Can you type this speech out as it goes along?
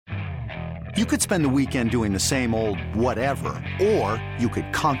You could spend the weekend doing the same old whatever, or you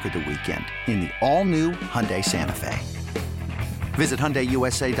could conquer the weekend in the all-new Hyundai Santa Fe. Visit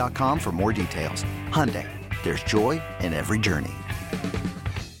HyundaiUSA.com for more details. Hyundai, there's joy in every journey.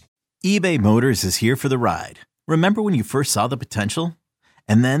 eBay Motors is here for the ride. Remember when you first saw the potential?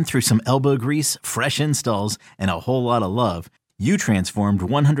 And then through some elbow grease, fresh installs, and a whole lot of love, you transformed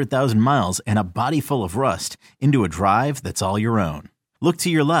 100,000 miles and a body full of rust into a drive that's all your own. Look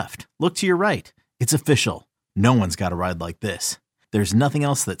to your left. Look to your right. It's official. No one's got a ride like this. There's nothing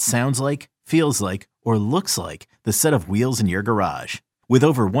else that sounds like, feels like, or looks like the set of wheels in your garage. With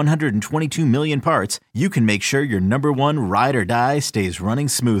over 122 million parts, you can make sure your number one ride or die stays running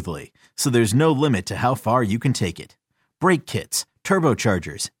smoothly. So there's no limit to how far you can take it. Brake kits,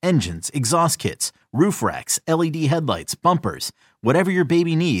 turbochargers, engines, exhaust kits, roof racks, LED headlights, bumpers, whatever your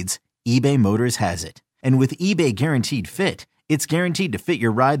baby needs, eBay Motors has it. And with eBay Guaranteed Fit, it's guaranteed to fit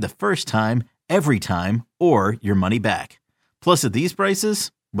your ride the first time, every time, or your money back. Plus, at these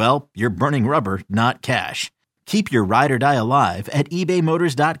prices, well, you're burning rubber, not cash. Keep your ride or die alive at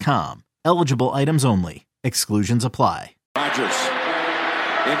ebaymotors.com. Eligible items only. Exclusions apply. Rodgers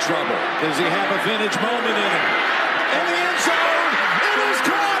in trouble. Does he have a vintage moment in him? In the end zone, it is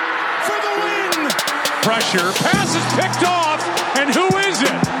caught for the win. Pressure, pass is picked off, and who is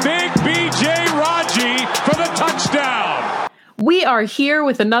it? Big B.J. Raji for the touchdown. We are here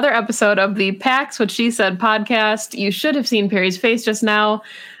with another episode of the Pax What She Said podcast. You should have seen Perry's face just now.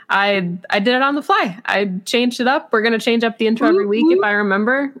 I did it on the fly. I changed it up. We're going to change up the intro every week if I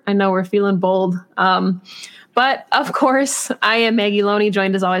remember. I know we're feeling bold. But of course, I am Maggie Loney,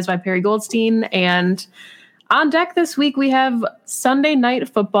 joined as always by Perry Goldstein. And on deck this week, we have Sunday Night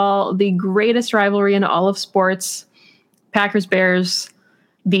Football, the greatest rivalry in all of sports. Packers-Bears.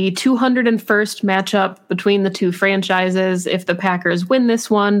 The 201st matchup between the two franchises. If the Packers win this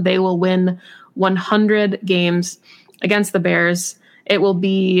one, they will win 100 games against the Bears. It will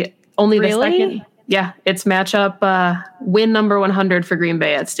be only the second. Yeah, it's matchup win number 100 for Green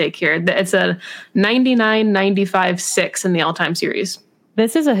Bay at stake here. It's a 99-95-6 in the all-time series.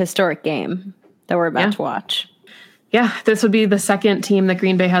 This is a historic game that we're about to watch. Yeah, this would be the second team that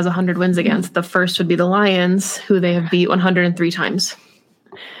Green Bay has 100 wins against. The first would be the Lions, who they have beat 103 times.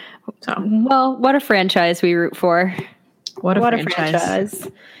 So, well, what a franchise we root for. What a franchise.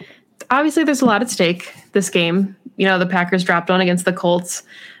 Obviously, there's a lot at stake this game. You know, the Packers dropped one against the Colts.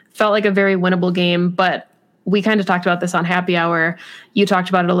 Felt like a very winnable game, but we kind of talked about this on Happy Hour. You talked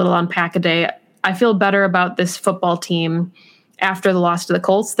about it a little on Pack-A-Day. I feel better about this football team after the loss to the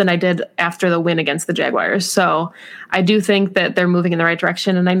Colts than I did after the win against the Jaguars. So I do think that they're moving in the right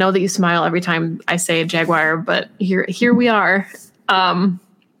direction. And I know that you smile every time I say Jaguar, but here we are.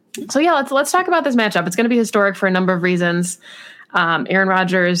 So yeah, let's talk about this matchup. It's going to be historic for a number of reasons. Aaron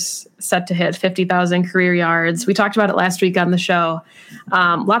Rodgers set to hit 50,000 career yards. We talked about it last week on the show.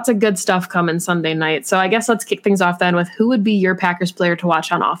 Lots of good stuff coming Sunday night. So I guess let's kick things off then with who would be your Packers player to watch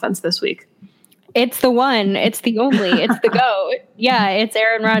on offense this week? It's the one. It's the only. It's the GOAT. Yeah, it's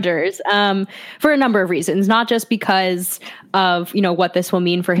Aaron Rodgers for a number of reasons, not just because of, what this will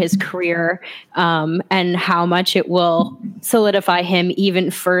mean for his career and how much it will solidify him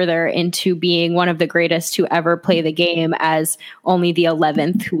even further into being one of the greatest to ever play the game as only the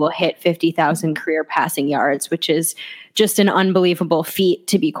 11th who will hit 50,000 career passing yards, which is just an unbelievable feat,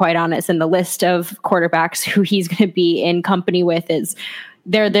 to be quite honest. And the list of quarterbacks who he's going to be in company with is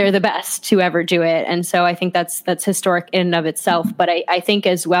they're the best to ever do it. And so I think that's historic in and of itself. But I think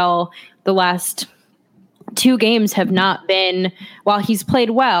as well, the last two games have not been, while he's played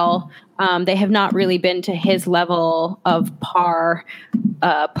well, they have not really been to his level of par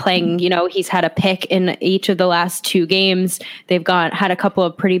playing. He's had a pick in each of the last two games. They've had a couple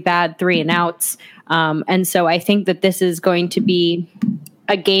of pretty bad 3-and-outs. And so I think that this is going to be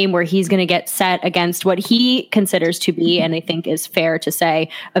a game where he's going to get set against what he considers to be, and I think is fair to say,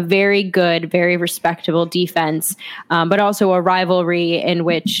 a very good, very respectable defense, but also a rivalry in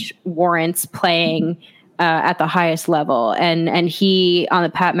which warrants playing at the highest level. And he, on the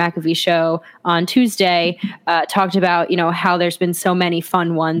Pat McAfee show on Tuesday, talked about, how there's been so many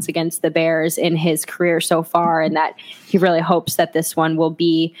fun ones against the Bears in his career so far, and that he really hopes that this one will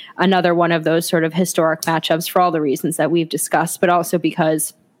be another one of those sort of historic matchups for all the reasons that we've discussed, but also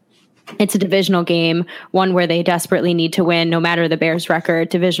because it's a divisional game, one where they desperately need to win no matter the Bears' record.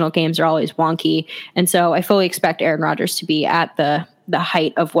 Divisional games are always wonky. And so I fully expect Aaron Rodgers to be at the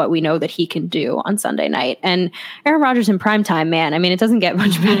height of what we know that he can do on Sunday night. And Aaron Rodgers in primetime, man, I mean, it doesn't get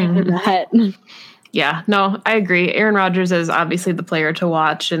much better than that. Yeah, no, I agree. Aaron Rodgers is obviously the player to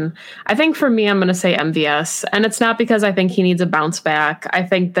watch. And I think for me, I'm going to say MVS. And it's not because I think he needs a bounce back. I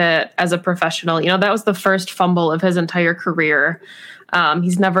think that as a professional, that was the first fumble of his entire career.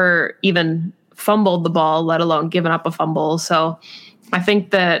 He's never even fumbled the ball, let alone given up a fumble. So I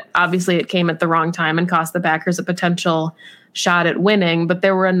think that obviously it came at the wrong time and cost the Packers a potential shot at winning. But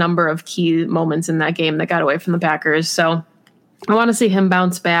there were a number of key moments in that game that got away from the Packers. So I want to see him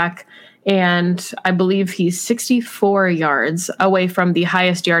bounce back. And I believe he's 64 yards away from the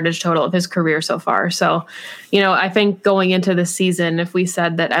highest yardage total of his career so far. So, I think going into this season, if we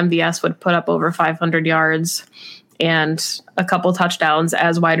said that MVS would put up over 500 yards and a couple touchdowns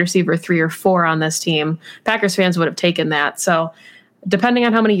as wide receiver 3 or 4 on this team, Packers fans would have taken that. So depending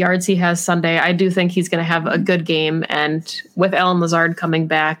on how many yards he has Sunday, I do think he's going to have a good game. And with Allen Lazard coming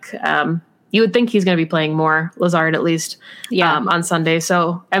back, you would think he's going to be playing more, Lazard at least, on Sunday.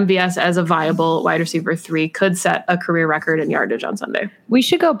 So MVS as a viable wide receiver 3 could set a career record in yardage on Sunday. We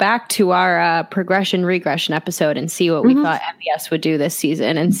should go back to our progression regression episode and see what we thought MVS would do this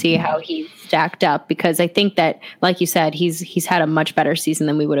season and see how he stacked up, because I think that, like you said, he's had a much better season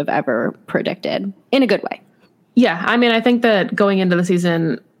than we would have ever predicted, in a good way. Yeah, I mean, I think that going into the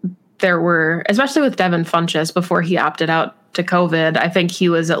season, there were, especially with Devin Funchess before he opted out to COVID, I think he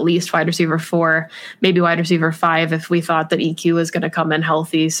was at least wide receiver 4, maybe wide receiver 5 if we thought that EQ was going to come in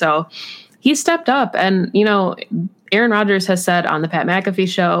healthy. So he stepped up. And, Aaron Rodgers has said on the Pat McAfee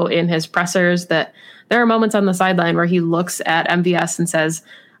show in his pressers that there are moments on the sideline where he looks at MVS and says,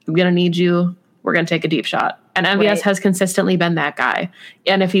 I'm going to need you. We're going to take a deep shot. And MVS has consistently been that guy.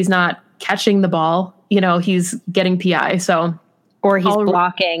 And if he's not catching the ball, he's getting PI. So, or he's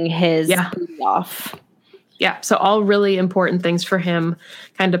blocking his off. Yeah, so all really important things for him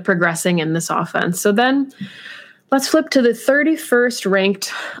kind of progressing in this offense. So then let's flip to the 31st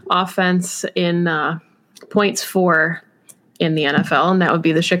ranked offense in points for in the NFL, and that would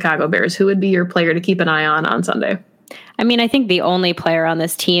be the Chicago Bears. Who would be your player to keep an eye on Sunday? I mean, I think the only player on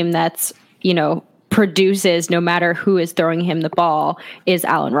this team that's, produces no matter who is throwing him the ball is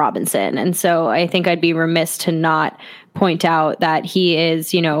Allen Robinson. And so I think I'd be remiss to not point out that he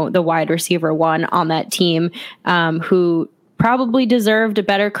is, the wide receiver 1 on that team, who probably deserved a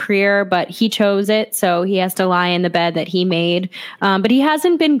better career, but he chose it. So he has to lie in the bed that he made. But he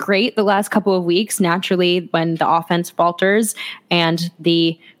hasn't been great the last couple of weeks. Naturally, when the offense falters and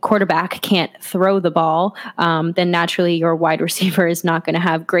the quarterback can't throw the ball, then naturally your wide receiver is not going to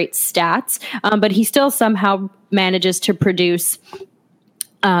have great stats. But he still somehow manages to produce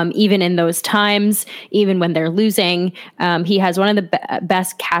even in those times, even when they're losing. He has one of the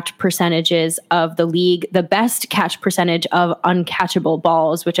best catch percentages of the league, the best catch percentage of uncatchable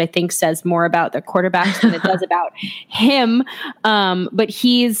balls, which I think says more about the quarterbacks than it does about him. But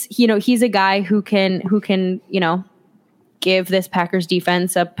he's a guy who can, give this Packers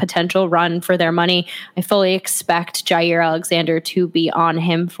defense a potential run for their money. I fully expect Jair Alexander to be on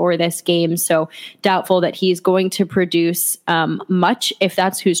him for this game. So doubtful that he's going to produce much if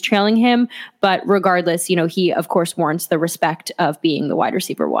that's who's trailing him. But regardless, he of course warrants the respect of being the wide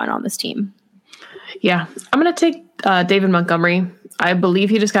receiver 1 on this team. Yeah, I'm going to take David Montgomery. I believe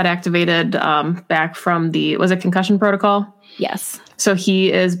he just got activated back from was it concussion protocol? Yes. So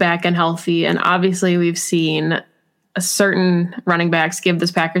he is back and healthy. And obviously we've seen a certain running backs give this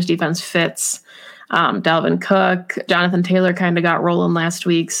Packers defense fits. Dalvin Cook, Jonathan Taylor kind of got rolling last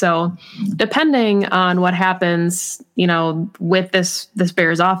week. So depending on what happens, with this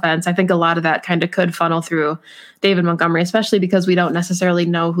Bears offense, I think a lot of that kind of could funnel through David Montgomery, especially because we don't necessarily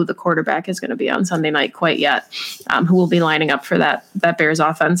know who the quarterback is going to be on Sunday night quite yet, who will be lining up for that Bears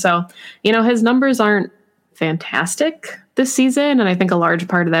offense. So, his numbers aren't fantastic this season, and I think a large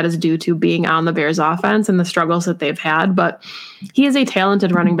part of that is due to being on the Bears offense and the struggles that they've had. But he is a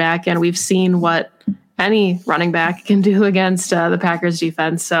talented running back, and we've seen what any running back can do against the Packers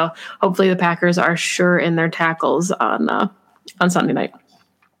defense. So hopefully the Packers are sure in their tackles on Sunday night.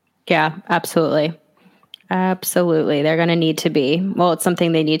 Yeah, absolutely. Absolutely. They're going to need to be. Well, it's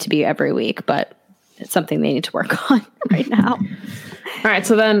something they need to be every week, but it's something they need to work on right now. All right,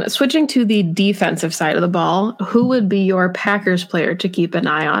 so then switching to the defensive side of the ball, who would be your Packers player to keep an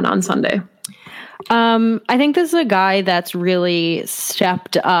eye on Sunday? I think this is a guy that's really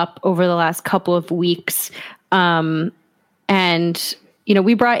stepped up over the last couple of weeks. And,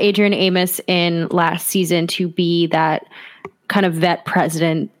 we brought Adrian Amos in last season to be that kind of vet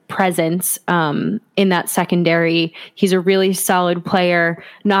presence in that secondary. He's a really solid player,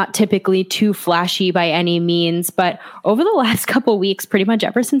 not typically too flashy by any means, but over the last couple of weeks, pretty much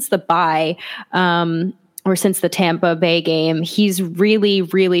ever since the bye, or since the Tampa Bay game, he's really,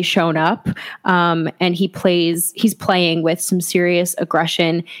 really shown up. And he's playing with some serious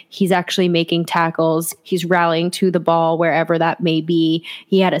aggression. He's actually making tackles. He's rallying to the ball wherever that may be.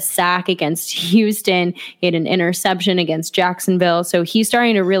 He had a sack against Houston. He had an interception against Jacksonville. So he's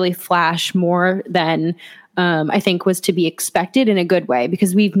starting to really flash more than I think was to be expected in a good way,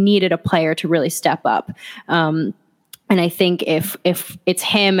 because we've needed a player to really step up. And I think if it's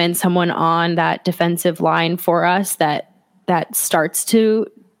him and someone on that defensive line for us that starts to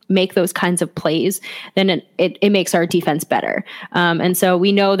make those kinds of plays, then it makes our defense better. And so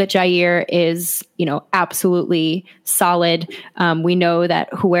we know that Jair is, absolutely solid. We know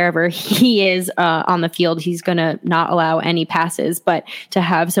that whoever he is on the field, he's going to not allow any passes. But to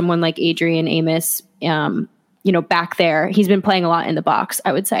have someone like Adrian Amos, back there, he's been playing a lot in the box,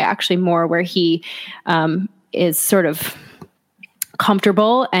 I would say, actually more where he is sort of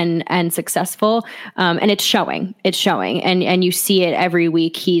comfortable and successful. And it's showing, and you see it every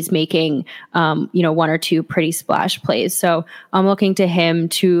week. He's making, one or two pretty splash plays. So I'm looking to him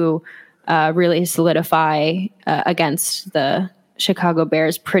to really solidify against the Chicago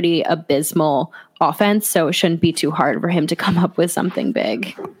Bears' pretty abysmal offense. So it shouldn't be too hard for him to come up with something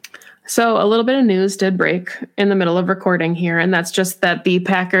big. So a little bit of news did break in the middle of recording here, and that's just that the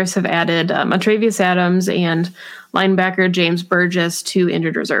Packers have added Montravius Adams and linebacker James Burgess to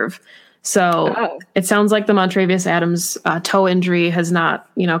injured reserve. So It sounds like the Montravius Adams toe injury has not,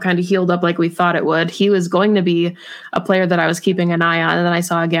 kind of healed up like we thought it would. He was going to be a player that I was keeping an eye on, and then I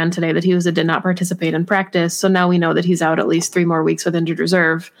saw again today that he did not participate in practice. So now we know that he's out at least 3 more weeks with injured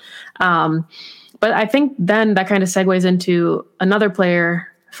reserve. But I think then that kind of segues into another player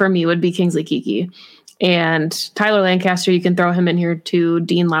for me would be Kingsley Keke. And Tyler Lancaster, you can throw him in here too,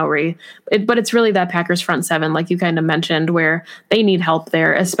 Dean Lowry. But it's really that Packers front seven, like you kind of mentioned, where they need help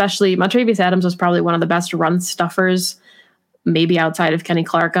there. Especially Montravius Adams was probably one of the best run stuffers, maybe outside of Kenny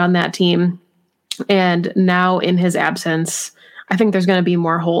Clark on that team. And now in his absence, I think there's going to be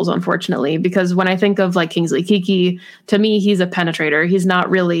more holes, unfortunately, because when I think of like Kingsley Keke, to me, he's a penetrator. He's not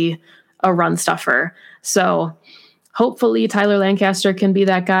really a run stuffer. So hopefully Tyler Lancaster can be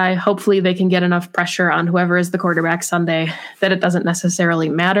that guy. Hopefully they can get enough pressure on whoever is the quarterback Sunday that it doesn't necessarily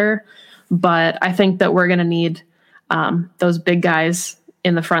matter. But I think that we're going to need those big guys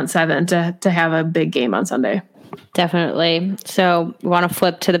in the front seven to have a big game on Sunday. Definitely. So we want to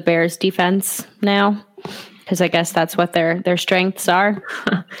flip to the Bears defense now, because I guess that's what their strengths are.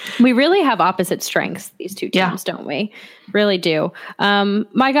 We really have opposite strengths, these two teams, don't we? Really do.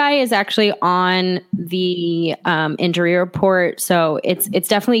 My guy is actually on the injury report, so it's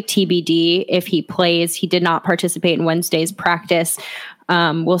definitely TBD if he plays. He did not participate in Wednesday's practice.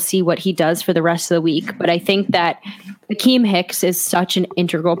 We'll see what he does for the rest of the week. But I think that Akeem Hicks is such an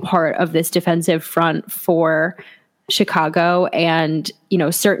integral part of this defensive front for Chicago. And,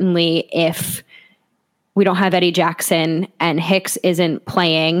 certainly if we don't have Eddie Jackson and Hicks isn't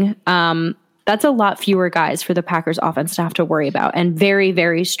playing, that's a lot fewer guys for the Packers offense to have to worry about, and very,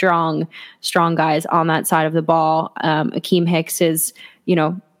 very strong guys on that side of the ball. Akeem Hicks is,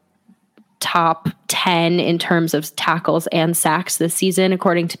 top 10 in terms of tackles and sacks this season,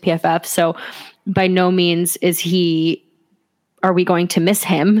 according to PFF. So by no means are we going to miss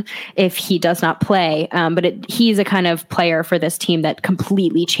him if he does not play. But he's a kind of player for this team that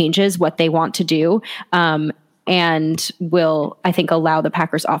completely changes what they want to do. And will, I think, allow the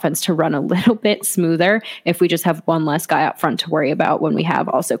Packers offense to run a little bit smoother if we just have one less guy up front to worry about when we have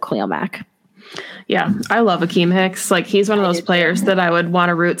also Khalil Mack. Yeah, I love Akeem Hicks. Like, he's one of those players that I would want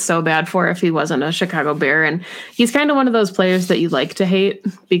to root so bad for if he wasn't a Chicago Bear. And he's kind of one of those players that you like to hate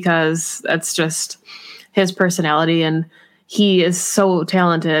because that's just his personality, and he is so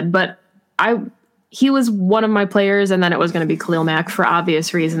talented. But he was one of my players, and then it was going to be Khalil Mack for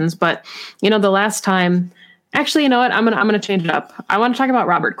obvious reasons. But, the last time, actually, you know what? I'm gonna change it up. I want to talk about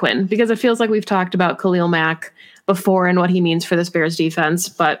Robert Quinn, because it feels like we've talked about Khalil Mack before and what he means for this Bears defense.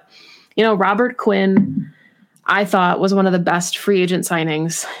 But, Robert Quinn, I thought, was one of the best free agent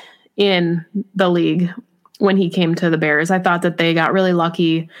signings in the league when he came to the Bears. I thought that they got really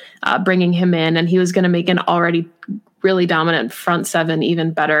lucky bringing him in, and he was going to make an already really dominant front seven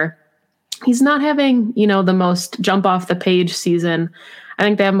even better. He's not having, the most jump off the page season. I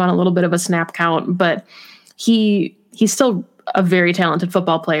think they have him on a little bit of a snap count, but he's still a very talented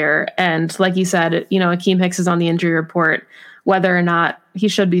football player. And like you said, Akeem Hicks is on the injury report, whether or not he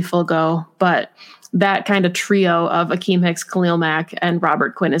should be full go. But that kind of trio of Akeem Hicks, Khalil Mack, and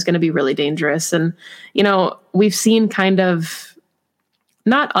Robert Quinn is going to be really dangerous. And, we've seen kind of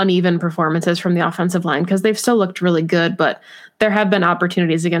not uneven performances from the offensive line, because they've still looked really good, but there have been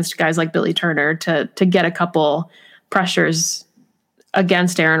opportunities against guys like Billy Turner to get a couple pressures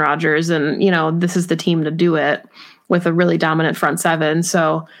against Aaron Rodgers. And, this is the team to do it with a really dominant front seven.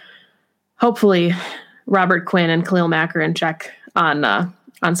 So hopefully Robert Quinn and Khalil Mack are in check on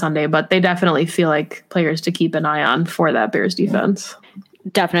Sunday, but they definitely feel like players to keep an eye on for that Bears defense.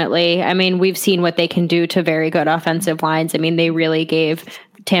 Definitely. I mean, we've seen what they can do to very good offensive lines. I mean, they really gave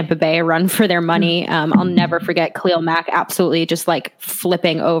Tampa Bay a run for their money. I'll never forget Khalil Mack absolutely just like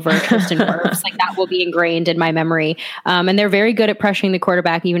flipping over Tristan Wirfs. Like that will be ingrained in my memory. And they're very good at pressuring the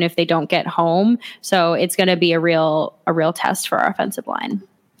quarterback, even if they don't get home. So it's going to be a real test for our offensive line.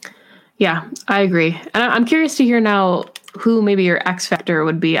 Yeah, I agree. And I'm curious to hear now who maybe your X factor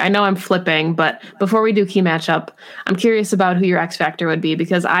would be. I know I'm flipping, but before we do key matchup, I'm curious about who your X factor would be,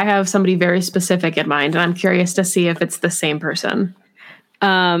 because I have somebody very specific in mind, and I'm curious to see if it's the same person.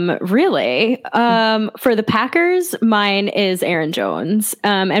 Really? For the Packers, mine is Aaron Jones.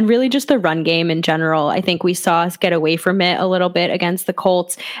 And really just the run game in general. I think we saw us get away from it a little bit against the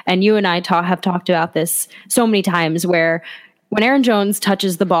Colts. And you and I have talked about this so many times, where when Aaron Jones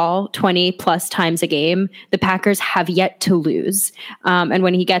touches the ball 20 plus times a game, the Packers have yet to lose. And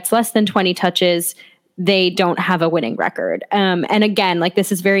when he gets less than 20 touches, they don't have a winning record. And again, like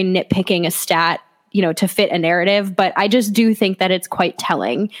this is very nitpicking a stat, to fit a narrative, but I just do think that it's quite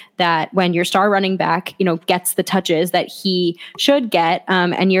telling that when your star running back, gets the touches that he should get,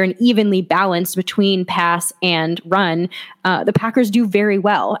 and you're an evenly balanced between pass and run, the Packers do very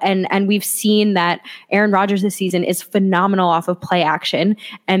well. And we've seen that Aaron Rodgers this season is phenomenal off of play action,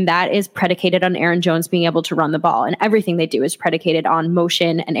 and that is predicated on Aaron Jones being able to run the ball, and everything they do is predicated on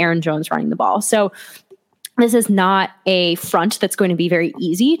motion and Aaron Jones running the ball. So this is not a front that's going to be very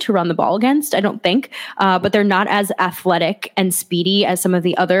easy to run the ball against, I don't think, but they're not as athletic and speedy as some of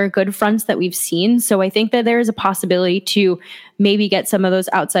the other good fronts that we've seen. So I think that there is a possibility to maybe get some of those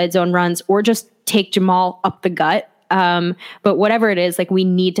outside zone runs or just take Jamal up the gut. But whatever it is, like we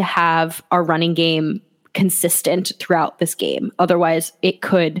need to have our running game consistent throughout this game. Otherwise, it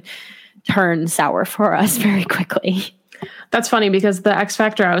could turn sour for us very quickly. That's funny, because the X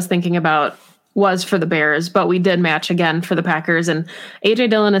factor I was thinking about was for the Bears, but we did match again for the Packers. And A.J.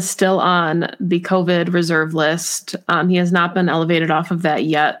 Dillon is still on the COVID reserve list. He has not been elevated off of that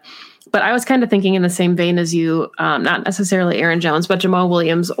yet. But I was kind of thinking in the same vein as you, not necessarily Aaron Jones, but Jamal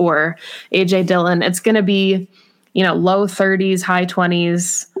Williams or A.J. Dillon. It's going to be, low 30s, high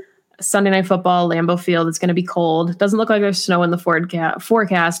 20s, Sunday Night Football, Lambeau Field. It's going to be cold. Doesn't look like there's snow in the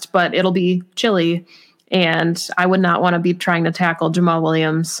forecast, but it'll be chilly. And I would not want to be trying to tackle Jamal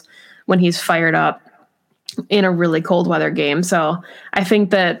Williams when he's fired up in a really cold weather game. So I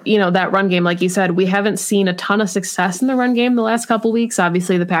think that, that run game, like you said, we haven't seen a ton of success in the run game the last couple weeks.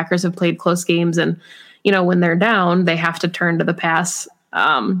 Obviously the Packers have played close games, and, when they're down, they have to turn to the pass,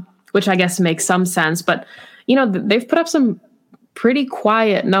 which I guess makes some sense. But, they've put up some pretty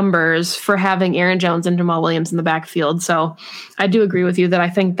quiet numbers for having Aaron Jones and Jamal Williams in the backfield. So I do agree with you that I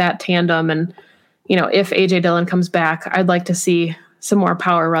think that tandem, and, if A.J. Dillon comes back, I'd like to see some more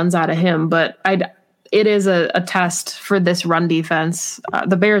power runs out of him, but it is a test for this run defense,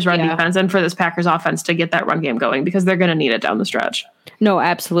 the Bears run defense, and for this Packers offense to get that run game going, because they're going to need it down the stretch. No,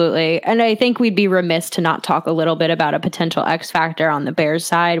 absolutely. And I think we'd be remiss to not talk a little bit about a potential X factor on the Bears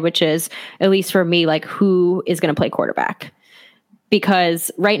side, which is, at least for me, like who is going to play quarterback. Because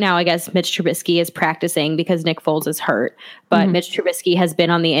right now, I guess Mitch Trubisky is practicing because Nick Foles is hurt. But Mitch Trubisky has been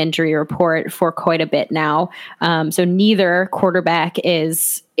on the injury report for quite a bit now. So neither quarterback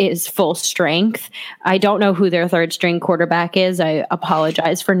is full strength. I don't know who their third string quarterback is. I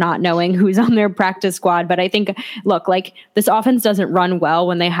apologize for not knowing who's on their practice squad. But I think, look, like this offense doesn't run well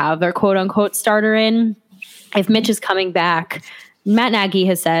when they have their quote unquote starter in. If Mitch is coming back, Matt Nagy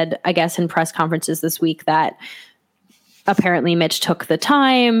has said, I guess, in press conferences this week that apparently Mitch took the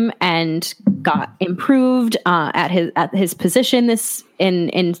time and got improved at his position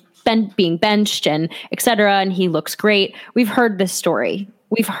in being benched and et cetera. And he looks great. We've heard this story.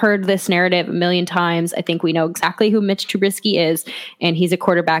 We've heard this narrative a million times. I think we know exactly who Mitch Trubisky is, and he's a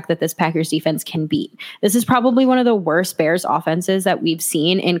quarterback that this Packers defense can beat. This is probably one of the worst Bears offenses that we've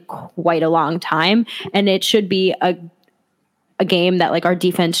seen in quite a long time. And it should be a game that like our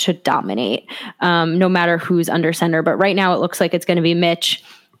defense should dominate, no matter who's under center. But right now it looks like it's going to be Mitch.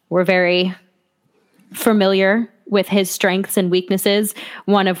 We're very familiar with his strengths and weaknesses,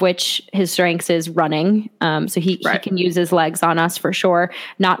 one of which his strengths is running. So he can use his legs on us for sure.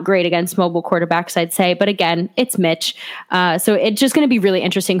 Not great against mobile quarterbacks, I'd say. But again, it's Mitch. So it's just going to be really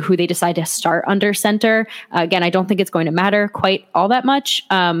interesting who they decide to start under center. Again, I don't think it's going to matter quite all that much,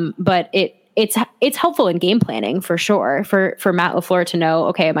 but it's helpful in game planning for sure for Matt LaFleur to know,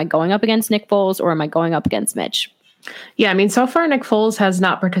 okay, am I going up against Nick Foles or am I going up against Mitch? Yeah, I mean, so far Nick Foles has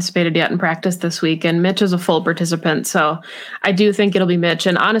not participated yet in practice this week, and Mitch is a full participant. So I do think it'll be Mitch.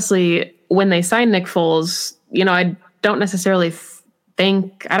 And honestly, when they signed Nick Foles, I don't necessarily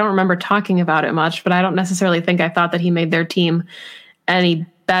think, I don't remember talking about it much, but I don't necessarily think I thought that he made their team any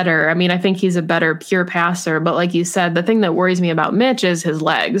better. I mean, I think he's a better pure passer, but like you said, the thing that worries me about Mitch is his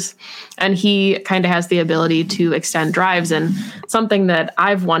legs, and he kind of has the ability to extend drives. And something that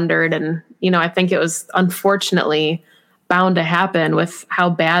I've wondered, and I think it was unfortunately bound to happen with how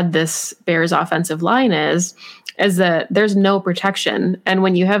bad this Bears offensive line is that there's no protection. And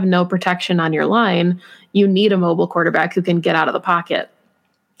when you have no protection on your line, you need a mobile quarterback who can get out of the pocket.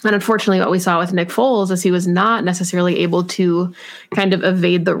 And unfortunately, what we saw with Nick Foles is he was not necessarily able to kind of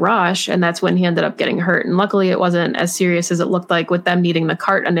evade the rush, and that's when he ended up getting hurt. And luckily, it wasn't as serious as it looked like with them needing the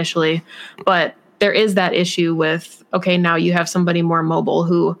cart initially. But there is that issue with, okay, now you have somebody more mobile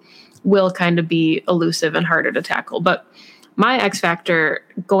who will kind of be elusive and harder to tackle. But my X factor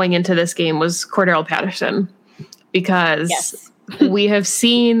going into this game was Cordarrelle Patterson, because we have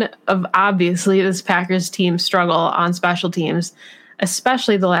seen obviously this Packers team struggle on special teams,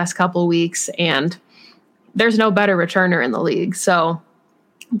 especially the last couple weeks, and there's no better returner in the league. So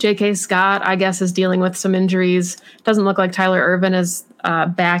J.K. Scott, I guess, is dealing with some injuries. Doesn't look like Tyler Ervin is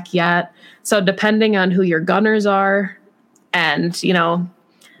back yet. So depending on who your gunners are and,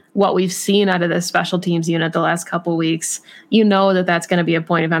 what we've seen out of this special teams unit the last couple weeks, that's going to be a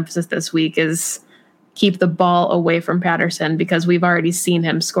point of emphasis this week is keep the ball away from Patterson, because we've already seen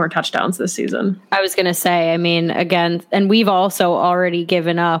him score touchdowns this season. I was going to say, I mean, again, and we've also already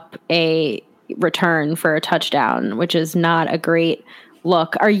given up a return for a touchdown, which is not a great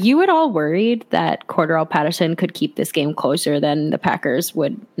look. Are you at all worried that Cordarrelle Patterson could keep this game closer than the Packers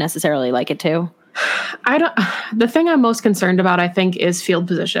would necessarily like it to? The thing I'm most concerned about, I think, is field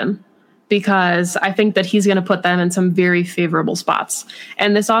position, because I think that he's going to put them in some very favorable spots.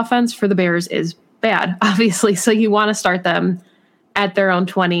 And this offense for the Bears is bad, obviously. So you want to start them at their own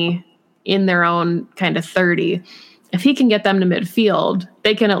 20, in their own kind of 30. If he can get them to midfield,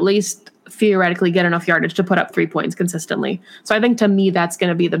 they can at least theoretically get enough yardage to put up 3 points consistently. So I think to me, that's going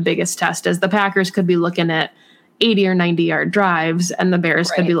to be the biggest test, as the Packers could be looking at 80 or 90 yard drives, and the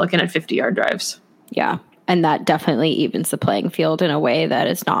Bears could be looking at 50-yard drives. Yeah. And that definitely evens the playing field in a way that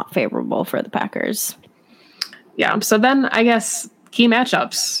is not favorable for the Packers. Yeah. So then I guess key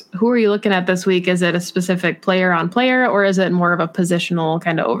matchups. Who are you looking at this week? Is it a specific player on player, or is it more of a positional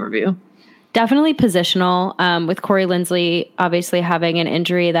kind of overview? Definitely positional, with Corey Linsley obviously having an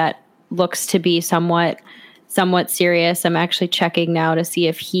injury that looks to be somewhat serious. I'm actually checking now to see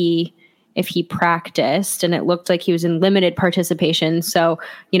if he practiced, and it looked like he was in limited participation. So,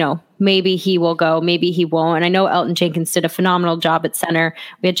 maybe he will go, maybe he won't. And I know Elton Jenkins did a phenomenal job at center.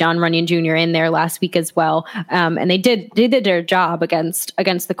 We had John Runyon Jr. in there last week as well. And they did their job against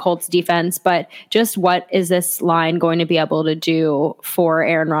the Colts defense. But just what is this line going to be able to do for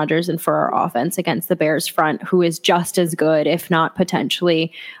Aaron Rodgers and for our offense against the Bears front, who is just as good, if not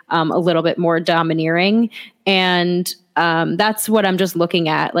potentially a little bit more domineering? And that's what I'm just looking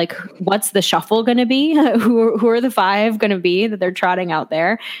at. Like, what's the shuffle going to be? Who are the five going to be that they're trotting out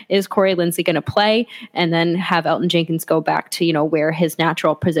there? Is Corey Linsley going to play and then have Elton Jenkins go back to, where his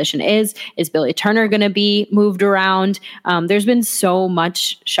natural position is? Is Billy Turner going to be moved around? There's been so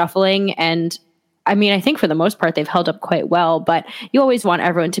much shuffling, and I mean, I think for the most part, they've held up quite well, but you always want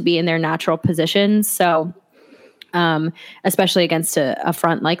everyone to be in their natural positions. So especially against a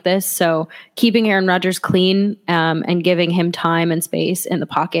front like this. So keeping Aaron Rodgers clean and giving him time and space in the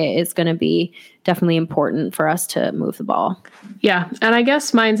pocket is going to be definitely important for us to move the ball. Yeah. And I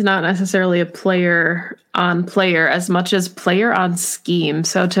guess mine's not necessarily a player on player as much as player on scheme.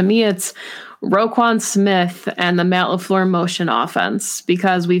 So to me, it's Roquan Smith and the Matt LaFleur motion offense,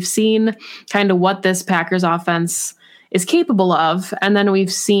 because we've seen kind of what this Packers offense is capable of. And then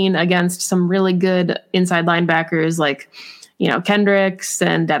we've seen against some really good inside linebackers like, Kendricks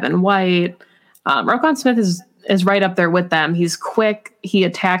and Devin White. Roquan Smith is right up there with them. He's quick. He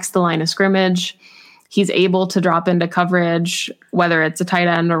attacks the line of scrimmage. He's able to drop into coverage, whether it's a tight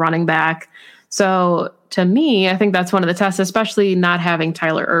end or running back. So to me, I think that's one of the tests, especially not having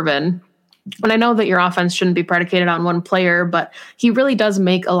Tyler Ervin. And I know that your offense shouldn't be predicated on one player, but he really does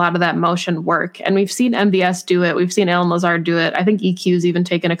make a lot of that motion work. And we've seen MVS do it. We've seen Allen Lazard do it. I think EQ's even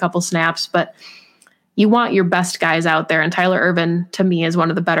taken a couple snaps, but you want your best guys out there. And Tyler Ervin, to me, is one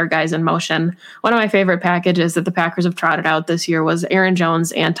of the better guys in motion. One of my favorite packages that the Packers have trotted out this year was Aaron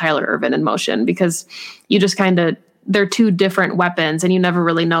Jones and Tyler Ervin in motion, because you just they're two different weapons and you never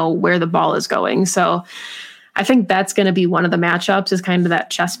really know where the ball is going. So I think that's going to be one of the matchups, is kind of that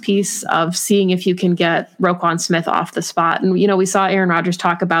chess piece of seeing if you can get Roquan Smith off the spot. And, we saw Aaron Rodgers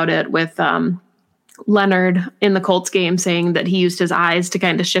talk about it with Leonard in the Colts game, saying that he used his eyes to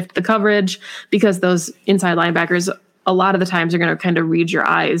kind of shift the coverage, because those inside linebackers a lot of the times are going to kind of read your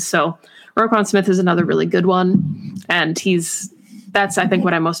eyes. So Roquan Smith is another really good one. And that's, I think,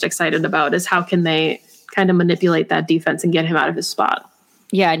 what I'm most excited about, is how can they kind of manipulate that defense and get him out of his spot.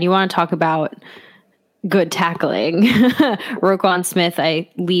 Yeah. And you want to talk about good tackling. Roquan Smith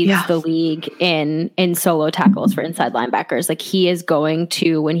leads the league in solo tackles for inside linebackers. Like, he is going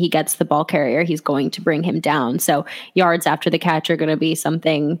to, when he gets the ball carrier, he's going to bring him down. So yards after the catch are going to be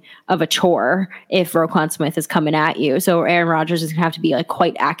something of a chore if Roquan Smith is coming at you. So Aaron Rodgers is going to have to be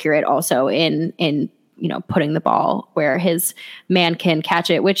quite accurate also in putting the ball where his man can catch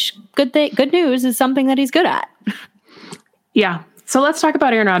it, which good news is something that he's good at. Yeah. So let's talk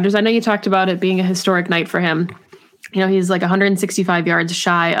about Aaron Rodgers. I know you talked about it being a historic night for him. He's 165 yards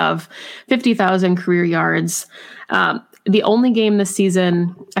shy of 50,000 career yards. The only game this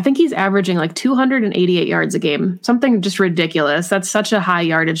season, I think he's averaging 288 yards a game, something just ridiculous. That's such a high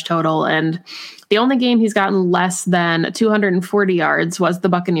yardage total. And the only game he's gotten less than 240 yards was the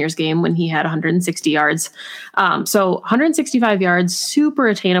Buccaneers game, when he had 160 yards. So 165 yards, super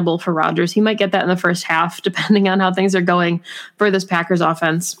attainable for Rodgers. He might get that in the first half, depending on how things are going for this Packers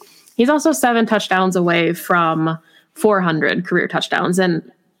offense. He's also 7 touchdowns away from 400 career touchdowns.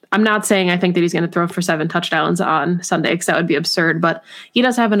 And I'm not saying I think that he's going to throw for 7 touchdowns on Sunday, because that would be absurd, but he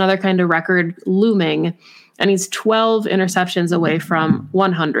does have another kind of record looming, and he's 12 interceptions away from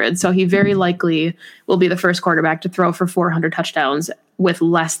 100. So he very likely will be the first quarterback to throw for 400 touchdowns with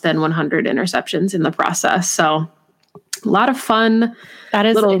less than 100 interceptions in the process. So a lot of fun. That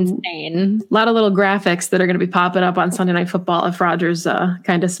is insane. A lot of little graphics that are going to be popping up on Sunday Night Football if Rodgers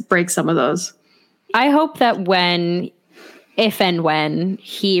kind of breaks some of those. I hope that if and when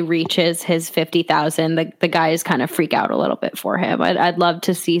he reaches his 50,000, the guys kind of freak out a little bit for him. I'd love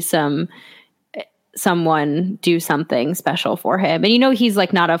to see someone do something special for him. And he's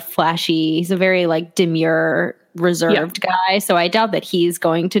not a flashy, he's a very demure, reserved guy. So I doubt that he's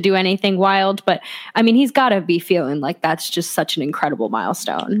going to do anything wild, but I mean, he's got to be feeling like that's just such an incredible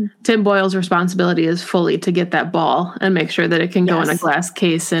milestone. Tim Boyle's responsibility is fully to get that ball and make sure that it can go in a glass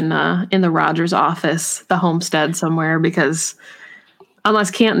case in the Rodgers office, the homestead somewhere, because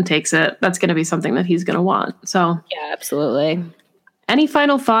unless Canton takes it, that's going to be something that he's going to want. So yeah, absolutely. Any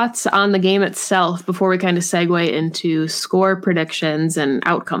final thoughts on the game itself before we kind of segue into score predictions and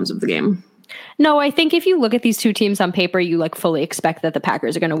outcomes of the game? No, I think if you look at these two teams on paper, you fully expect that the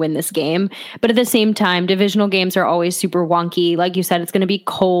Packers are going to win this game. But at the same time, divisional games are always super wonky. Like you said, it's going to be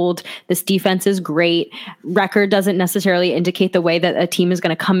cold. This defense is great. Record doesn't necessarily indicate the way that a team is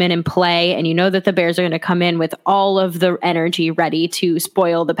going to come in and play. And you know that the Bears are going to come in with all of the energy ready to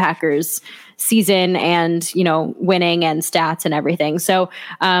spoil the Packers' season and, winning and stats and everything. So,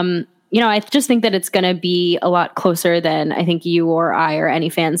 I just think that it's going to be a lot closer than I think you or I or any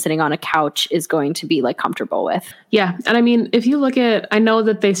fan sitting on a couch is going to be comfortable with. Yeah. And I mean, if you look at, I know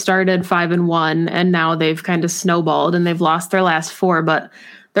that they started 5-1 and now they've kind of snowballed and they've lost their last 4, but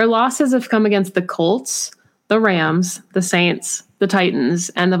their losses have come against the Colts, the Rams, the Saints, the Titans,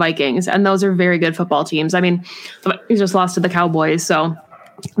 and the Vikings. And those are very good football teams. I mean, the Vikings just lost to the Cowboys, so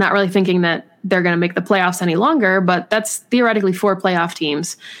not really thinking that they're going to make the playoffs any longer, but that's theoretically 4 playoff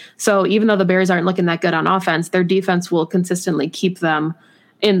teams. So even though the Bears aren't looking that good on offense, their defense will consistently keep them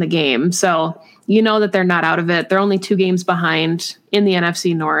in the game. So that they're not out of it. They're only 2 games behind in the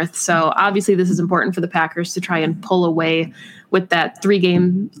NFC North. So obviously this is important for the Packers to try and pull away with that 3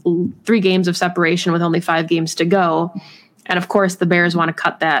 games of separation with only 5 games to go. And of course, the Bears want to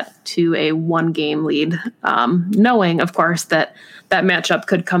cut that to a 1-game lead, knowing, of course, that matchup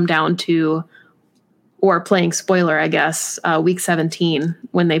could come down to, or playing spoiler, I guess, week 17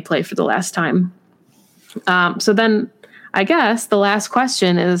 when they play for the last time. So then I guess the last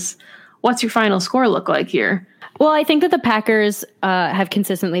question is, what's your final score look like here? Well, I think that the Packers have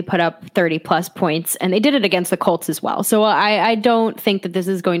consistently put up 30-plus points, and they did it against the Colts as well. So I don't think that this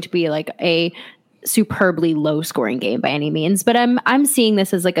is going to be a superbly low scoring game by any means, but I'm seeing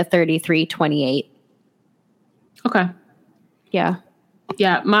this as a 33-28. Okay. Yeah.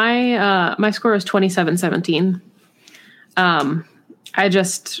 Yeah, my score was 27-17. I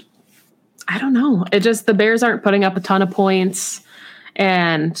don't know. The Bears aren't putting up a ton of points,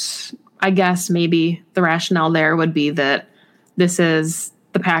 and I guess maybe the rationale there would be that this is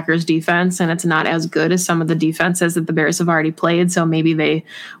the Packers defense and it's not as good as some of the defenses that the Bears have already played. So maybe they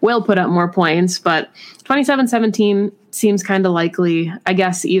will put up more points, but 27-17 seems kind of likely. I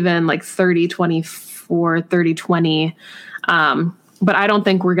guess even like 30-24, 30-20. But I don't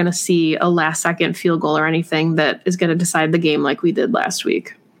think we're going to see a last second field goal or anything that is going to decide the game like we did last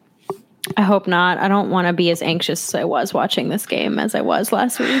week. I hope not. I don't want to be as anxious as I was watching this game as I was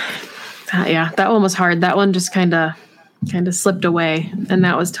last week. Yeah, that one was hard. That one just kind of slipped away, and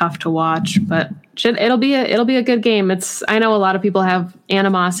that was tough to watch. But it'll be a good game. I know a lot of people have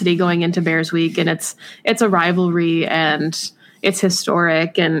animosity going into Bears Week, and it's a rivalry and it's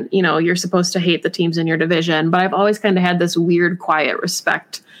historic, and you're supposed to hate the teams in your division. But I've always kind of had this weird, quiet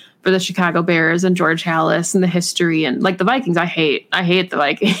respect for the Chicago Bears and George Halas and the history, and like the Vikings. I hate the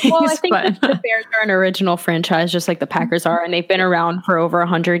Vikings. Well, I think that the Bears are an original franchise, just like the Packers are, and they've been around for over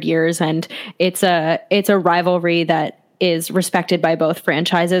 100 years, and it's a rivalry that is respected by both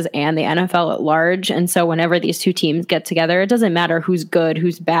franchises and the NFL at large. And so whenever these two teams get together, it doesn't matter who's good,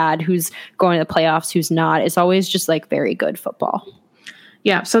 who's bad, who's going to the playoffs, who's not. It's always just like very good football.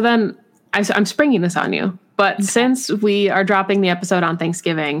 Yeah. So then I'm springing this on you, but since we are dropping the episode on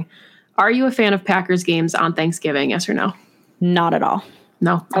Thanksgiving, are you a fan of Packers games on Thanksgiving? Yes or no? Not at all.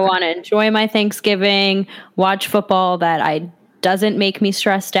 No. Okay. I want to enjoy my Thanksgiving, watch football that doesn't make me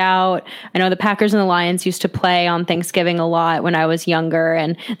stressed out. I know the Packers and the Lions used to play on Thanksgiving a lot when I was younger,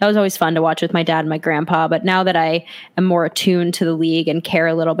 and that was always fun to watch with my dad and my grandpa. But now that I am more attuned to the league and care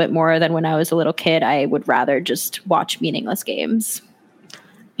a little bit more than when I was a little kid, I would rather just watch meaningless games.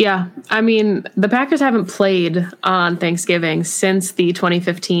 Yeah. I mean, the Packers haven't played on Thanksgiving since the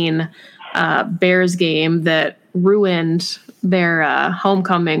 2015 Bears game that ruined their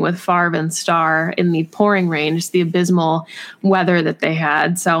homecoming with Favre and Starr in the pouring rain, just the abysmal weather that they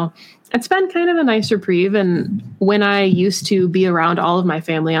had. So it's been kind of a nice reprieve. And when I used to be around all of my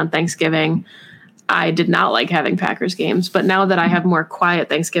family on Thanksgiving, I did not like having Packers games. But now that I have more quiet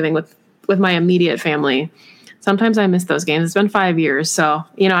Thanksgiving with my immediate family, sometimes I miss those games. It's been 5 years. So,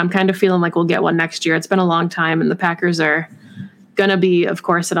 I'm kind of feeling like we'll get one next year. It's been a long time, and the Packers are going to be, of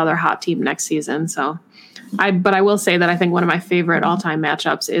course, another hot team next season. So but I will say that I think one of my favorite all-time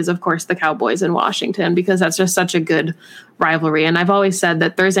matchups is, of course, the Cowboys in Washington, because that's just such a good rivalry. And I've always said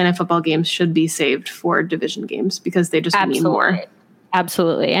that Thursday night football games should be saved for division games because they just mean more.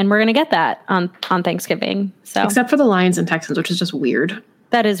 Absolutely. And we're going to get that on Thanksgiving. So except for the Lions and Texans, which is just weird.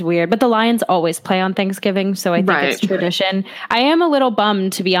 That is weird, but the Lions always play on Thanksgiving, so I think it's tradition. I am a little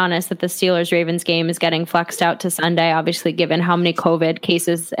bummed, to be honest, that the Steelers-Ravens game is getting flexed out to Sunday. Obviously, given how many COVID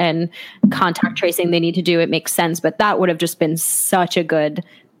cases and contact tracing they need to do, it makes sense, but that would have just been such a good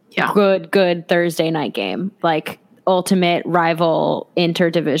Thursday night game, like ultimate rival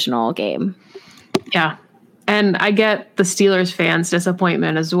interdivisional game. Yeah, and I get the Steelers fans'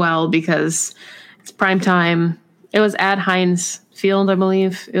 disappointment as well because it's prime time. It was at Heinz Field, I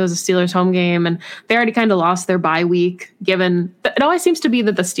believe. It was a Steelers home game, and they already kind of lost their bye week, given it always seems to be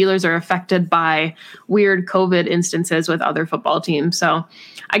that the Steelers are affected by weird COVID instances with other football teams. So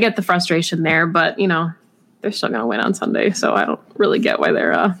I get the frustration there, but they're still going to win on Sunday. So I don't really get why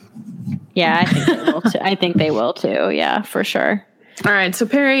they're Yeah, I think they will too. I think they will too. Yeah, for sure. All right. So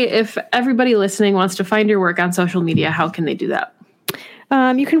Perry, if everybody listening wants to find your work on social media, how can they do that?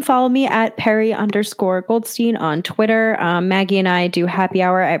 You can follow me at Perry_Goldstein on Twitter. Maggie and I do happy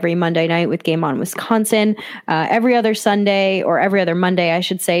hour every Monday night with Game On Wisconsin, every other Sunday or every other Monday, I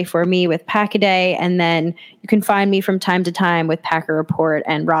should say, for me with Pack-A-Day. And then you can find me from time to time with Packer Report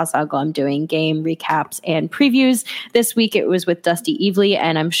and Roz Uglum doing game recaps and previews. This week it was with Dusty Evely,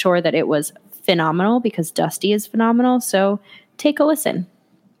 and I'm sure that it was phenomenal because Dusty is phenomenal. So take a listen.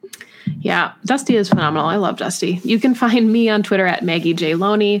 Yeah, Dusty is phenomenal. I love Dusty. You can find me on Twitter at Maggie J.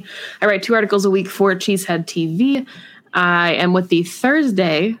 Loney. I write 2 articles a week for Cheesehead TV. I am with the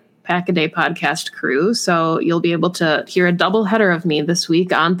Thursday Pack-A-Day podcast crew, so you'll be able to hear a double header of me this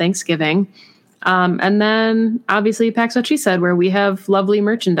week on Thanksgiving. And then, obviously, Pax What She Said, where we have lovely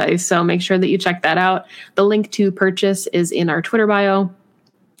merchandise, so make sure that you check that out. The link to purchase is in our Twitter bio.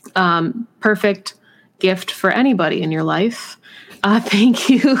 Perfect gift for anybody in your life. Thank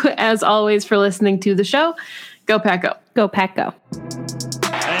you, as always, for listening to the show. Go Pack Go. Go Pack Go.